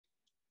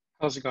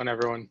How's it going,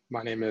 everyone?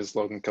 My name is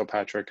Logan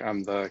Kilpatrick.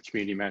 I'm the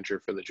community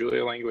manager for the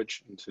Julia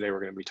language, and today we're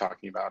going to be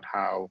talking about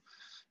how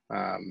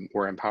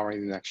we're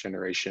empowering the next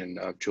generation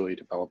of Julia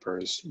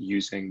developers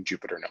using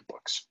Jupyter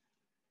notebooks.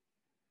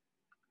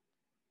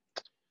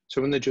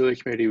 So in the Julia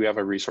community, we have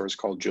a resource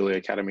called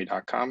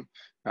juliaacademy.com.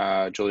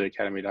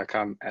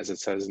 JuliaAcademy.com, as it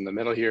says in the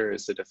middle here,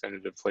 is the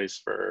definitive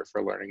place for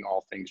learning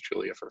all things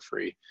Julia for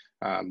free.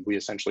 We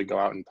essentially go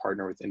out and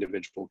partner with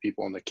individual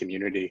people in the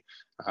community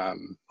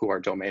who are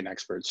domain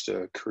experts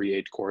to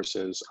create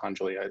courses on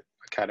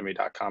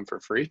JuliaAcademy.com for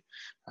free.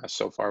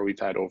 So far, we've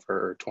had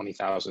over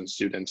 20,000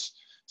 students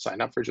sign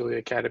up for Julia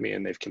Academy,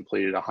 and they've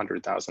completed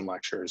 100,000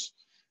 lectures.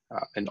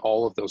 And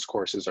all of those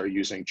courses are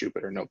using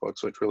Jupyter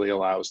notebooks, which really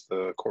allows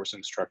the course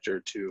instructor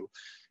to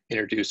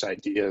introduce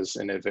ideas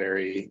in a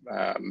very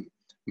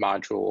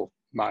modular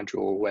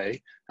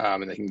way,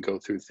 and they can go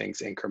through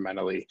things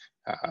incrementally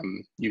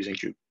using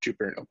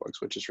Jupyter notebooks,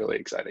 which is really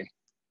exciting.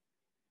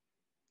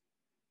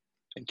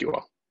 Thank you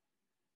all.